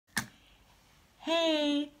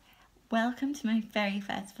Hey, welcome to my very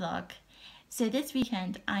first vlog. So this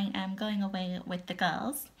weekend I am going away with the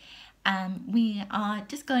girls. We are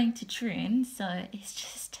just going to Troon, so it's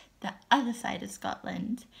just the other side of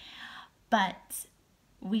Scotland. But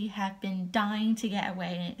we have been dying to get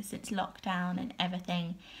away since lockdown and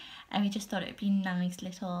everything. And we just thought it would be a nice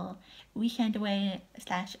little weekend away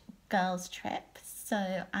 / girls trip.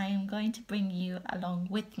 So I am going to bring you along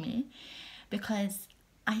with me because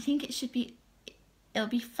I think it'll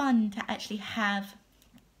be fun to actually have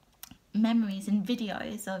memories and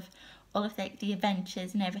videos of all of the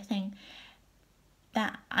adventures and everything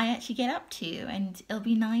that I actually get up to, and it'll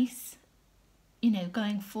be nice, you know,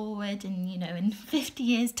 going forward and, you know, in 50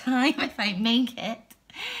 years time, if I make it,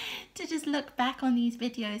 to just look back on these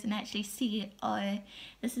videos and actually see, oh,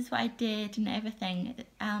 this is what I did and everything,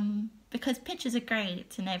 because pictures are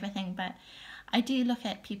great and everything, but I do look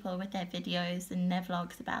at people with their videos and their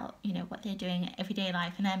vlogs about, you know, what they're doing in everyday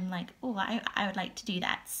life, and I'm like, oh, I would like to do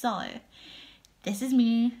that. So this is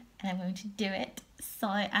me and I'm going to do it. So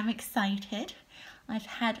I'm excited. I've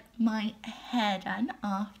had my hair done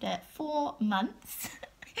after 4 months.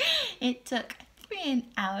 It took 3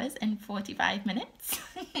 hours and 45 minutes,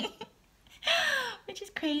 which is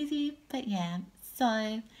crazy, but yeah.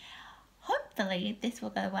 So hopefully this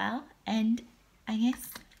will go well, and I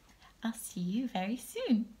guess I'll see you very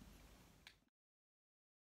soon.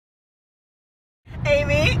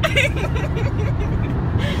 Amy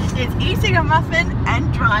is eating a muffin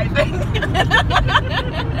and driving.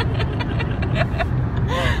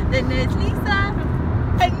 Then there's Lisa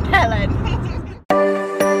and Helen.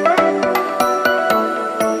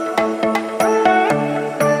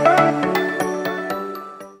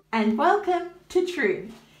 And welcome to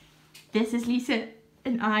Troon. This is Lisa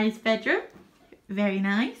and I's bedroom. Very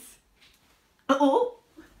nice. Oh,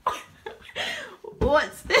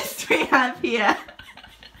 what's this we have here?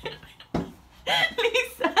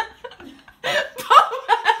 Lisa,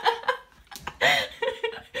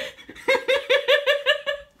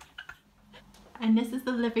 and this is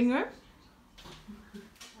the living room,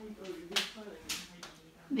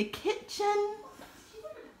 the kitchen,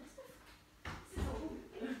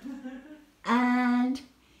 and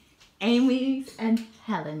Amy's and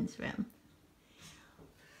Helen's room.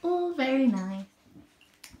 All very nice.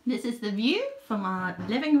 This is the view from our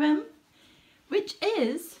living room, which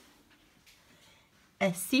is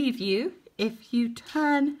a sea view. If you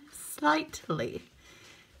turn slightly,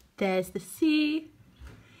 there's the sea,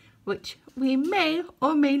 which we may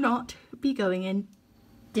or may not be going in.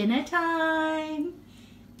 Dinner time!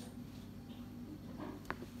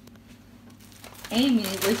 Amy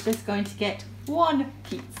was just going to get 1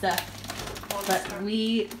 pizza, but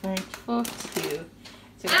we went for 2.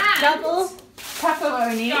 So we got double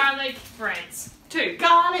pepperoni. Garlic breads. 2.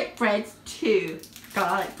 Garlic breads, 2.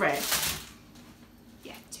 Garlic bread.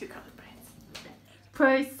 Yeah, 2 garlic breads.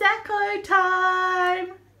 Prosecco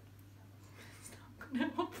time!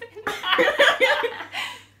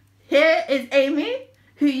 Here is Amy,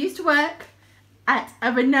 who used to work at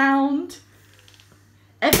a renowned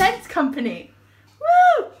events company.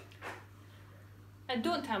 Woo! And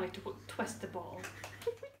don't tell me to twist the ball.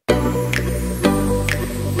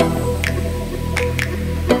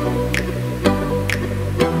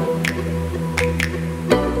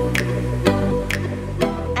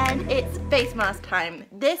 And it's face mask time.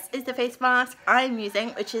 This is the face mask I'm using,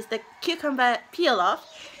 which is the cucumber peel off,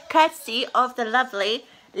 courtesy of the lovely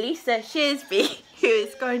Lisa Shearsby, who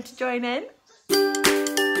is going to join in.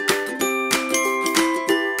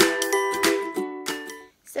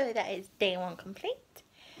 So that is day 1 complete.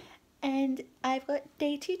 And I've got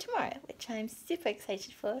day 2 tomorrow, which I'm super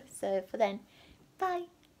excited for. So for then, bye.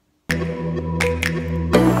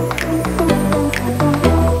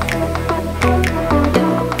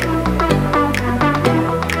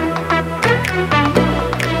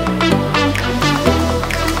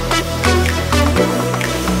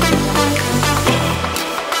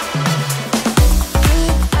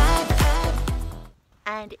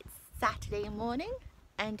 And it's Saturday morning,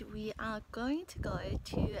 and we are going to go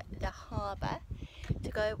to the harbour to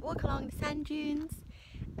go walk along the sand dunes,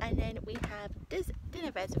 and then we have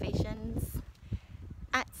dinner reservations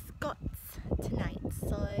at Scott's tonight,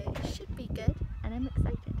 so it should be good and I'm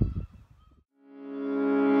excited.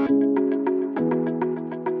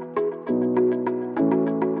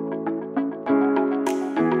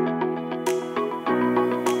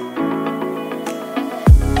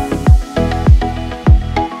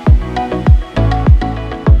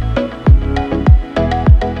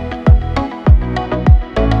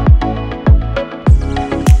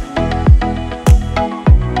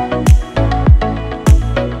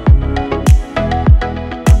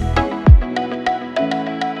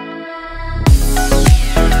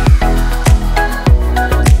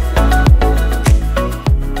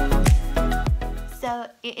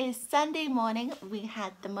 Monday morning we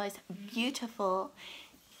had the most beautiful,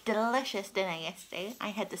 delicious dinner yesterday. I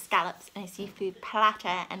had the scallops and a seafood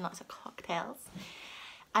platter and lots of cocktails.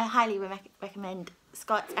 I highly recommend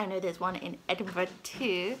Scott's. I know there's one in Edinburgh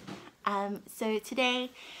too. So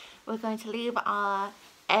today we're going to leave our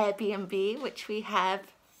Airbnb, which we have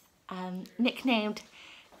nicknamed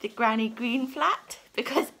the Granny Green Flat,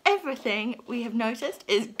 because everything we have noticed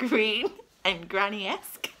is green and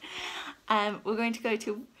granny-esque. We're going to go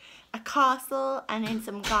to a castle and then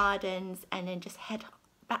some gardens and then just head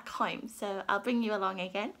back home. So I'll bring you along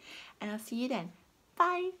again and I'll see you then.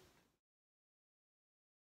 Bye!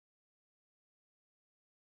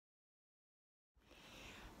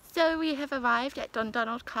 So we have arrived at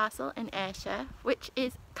Dundonald Castle in Ayrshire, which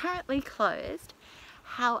is currently closed.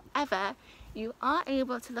 However, you are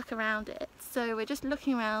able to look around it. So we're just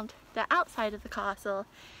looking around the outside of the castle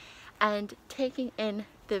and taking in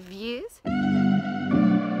the views.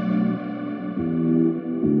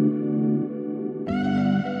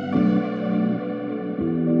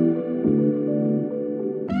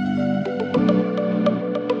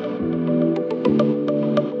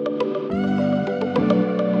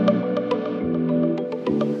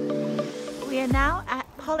 We are now at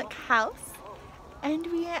Pollock House and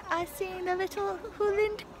we are seeing the little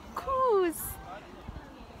Hooland Coos.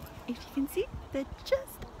 If you can see, they're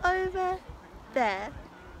just over there.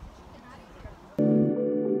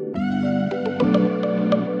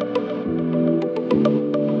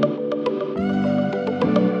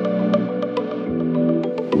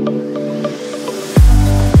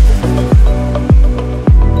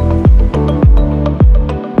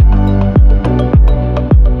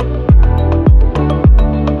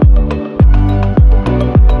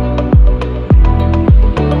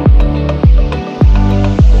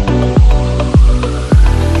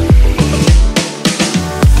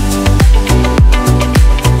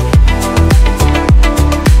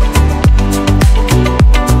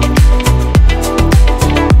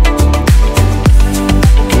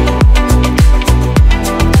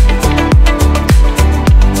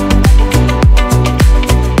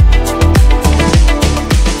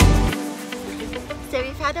 So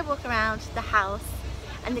we've had a walk around the house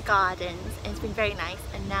and the gardens and it's been very nice,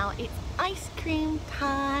 and now it's ice cream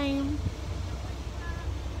time.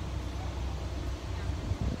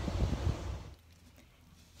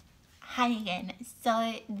 Hi again.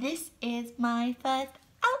 So this is my first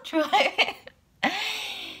outro.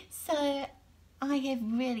 So I have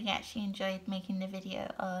really actually enjoyed making the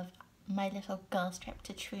video of my little girls trip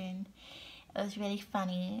to Troon. It was really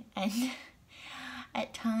funny, and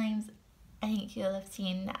at times I think you'll have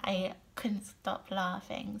seen that I couldn't stop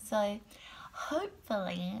laughing. So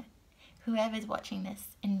hopefully whoever's watching this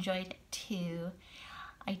enjoyed it too.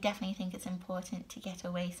 I definitely think it's important to get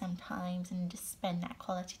away sometimes and just spend that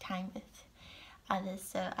quality time with others.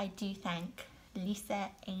 So I do thank Lisa,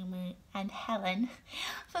 Amy and Helen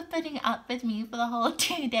for putting up with me for the whole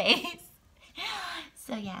 2 days.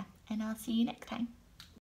 So yeah, and I'll see you next time.